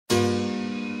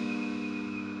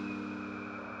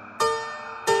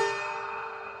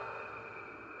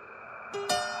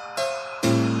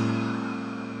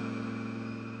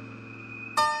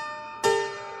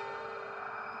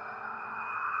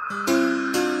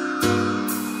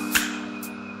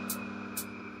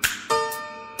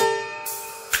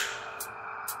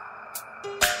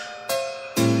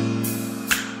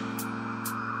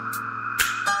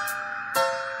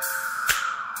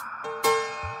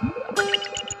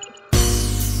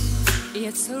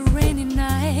It's a rainy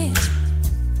night,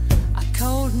 a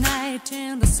cold night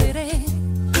in the city.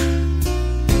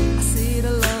 I sit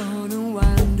alone and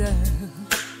wonder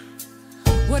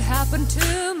what happened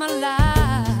to my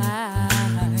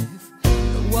life.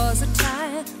 There was a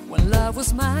time when love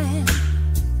was mine.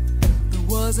 There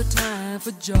was a time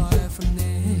for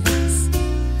joyfulness,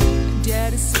 and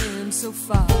yet it seems so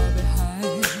far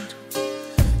behind.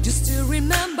 Just to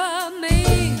remember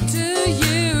me, do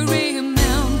you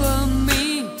remember me?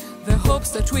 The hopes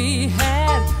that we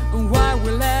had, and why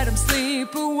we let them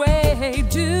slip away.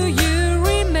 Do you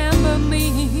remember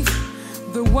me?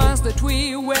 The ones that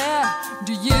we were.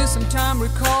 Do you sometime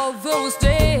recall those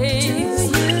days? Do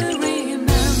you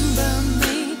remember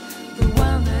me? The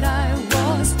one that I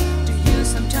was. Do you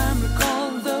sometime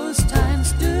recall those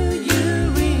times? Do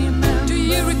you remember? Do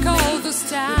you recall those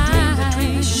times? The dream that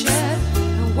we shared,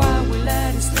 and why we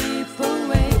let it slip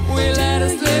away. We let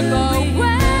it slip away.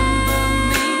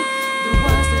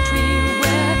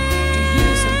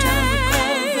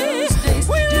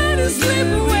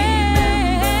 Slip away.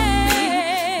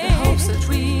 The hopes that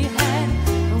we had,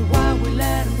 and why we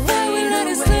let them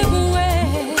slip away.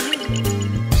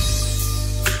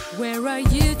 Where are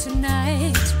you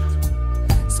tonight?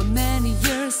 So many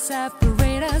years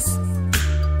separate us,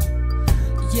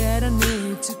 yet I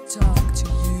need to talk to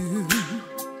you.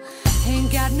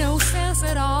 Ain't got no sense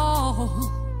at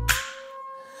all,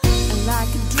 and like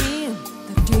a dream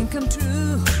that didn't come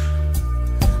true,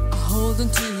 holding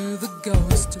to the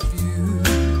ghost of you.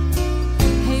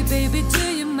 Hey baby,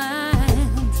 do you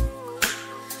mind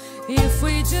if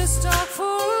we just talk for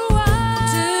a while?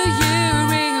 Do you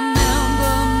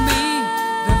remember me?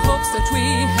 The hopes that we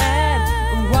had,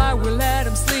 and why we let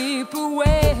them slip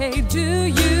away. Do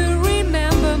you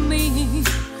remember me?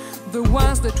 The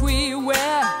ones that we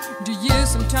were. Do you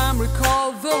sometime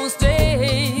recall those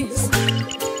days?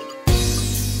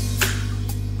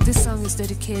 This song is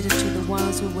dedicated to the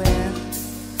ones who were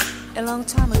a long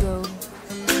time ago,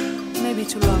 maybe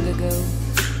too long ago.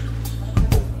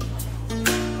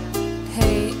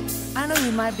 Hey, I know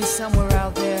you might be somewhere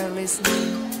out there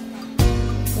listening.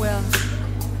 Well,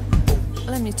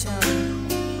 let me tell you,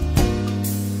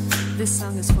 this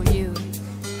song is for you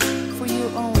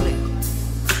only.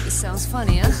 It sounds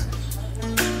funny, huh?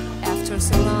 After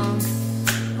so long,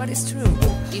 but it's true.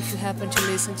 If you happen to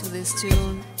listen to this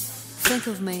tune, think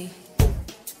of me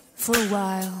for a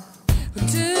while.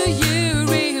 Do you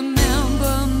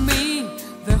remember me?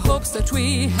 The hopes that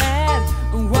we had,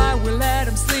 and why we let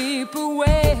them slip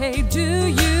away. Do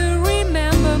you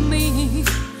remember me?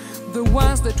 The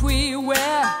ones that we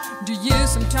were. Do you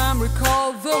sometime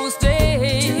recall those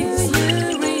days? Do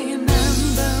you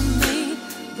remember me?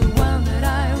 The one that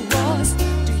I was.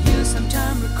 Do you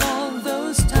sometime recall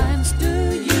those times?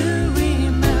 Do you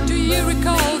remember? Do you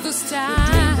recall those times?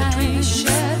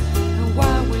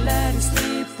 We let us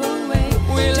slip away.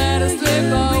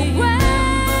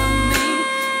 Me,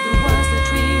 the ones that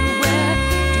we were.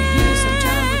 Do you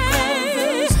sometime recall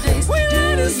those days? We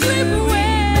let us slip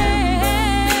away.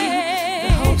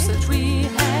 The hopes that we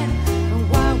had, and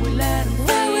why we let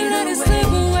them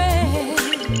slip away.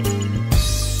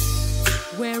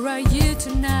 Where are you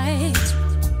tonight?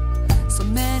 So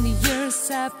many years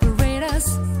separate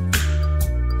us,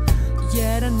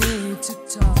 yet I need to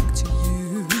talk to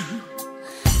you.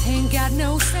 Ain't got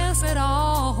no sense at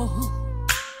all,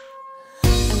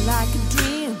 and like a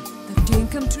dream that didn't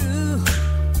come true,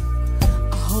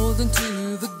 I'm holding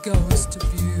to the ghost of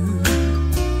you.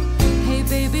 Hey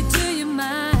baby, do you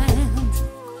mind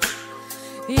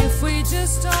if we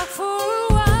just talk for a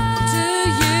while? Do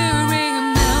you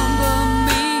remember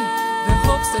me? The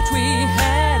hopes that we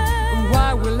had, and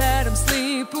why we let them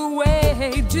slip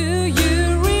away. Do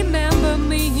you remember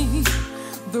me?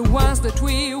 The ones that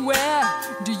we were.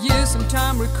 Do you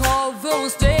sometime recall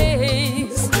those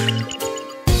days?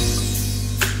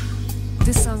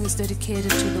 This song is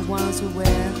dedicated to the ones who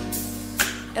were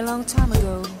a long time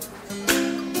ago,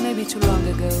 maybe too long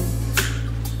ago.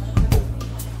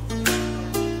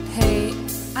 Hey,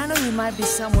 I know you might be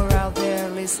somewhere out there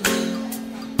listening.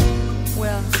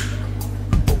 Well,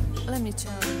 let me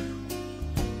tell you.